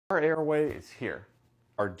Our airway is here.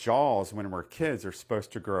 Our jaws, when we're kids, are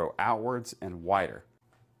supposed to grow outwards and wider.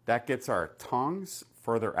 That gets our tongues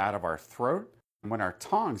further out of our throat. And when our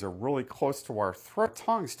tongues are really close to our throat,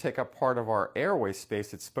 tongues take up part of our airway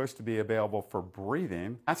space that's supposed to be available for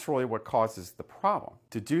breathing. That's really what causes the problem.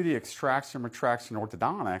 To do the extraction, retraction,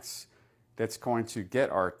 orthodontics that's going to get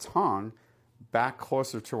our tongue back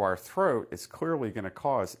closer to our throat is clearly going to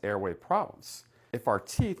cause airway problems. If our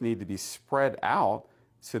teeth need to be spread out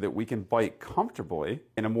so that we can bite comfortably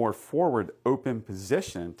in a more forward open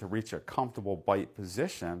position to reach a comfortable bite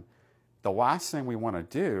position, the last thing we want to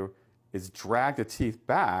do is drag the teeth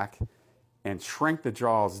back and shrink the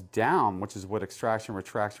jaws down, which is what extraction,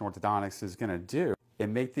 retraction, orthodontics is going to do,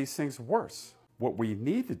 and make these things worse. What we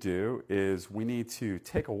need to do is we need to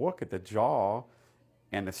take a look at the jaw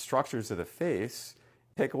and the structures of the face,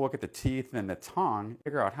 take a look at the teeth and the tongue,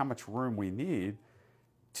 figure out how much room we need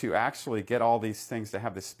to actually get all these things to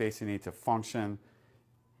have the space they need to function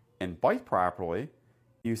and bite properly,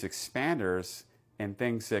 use expanders and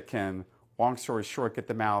things that can, long story short, get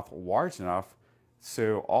the mouth large enough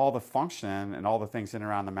so all the function and all the things in and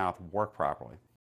around the mouth work properly.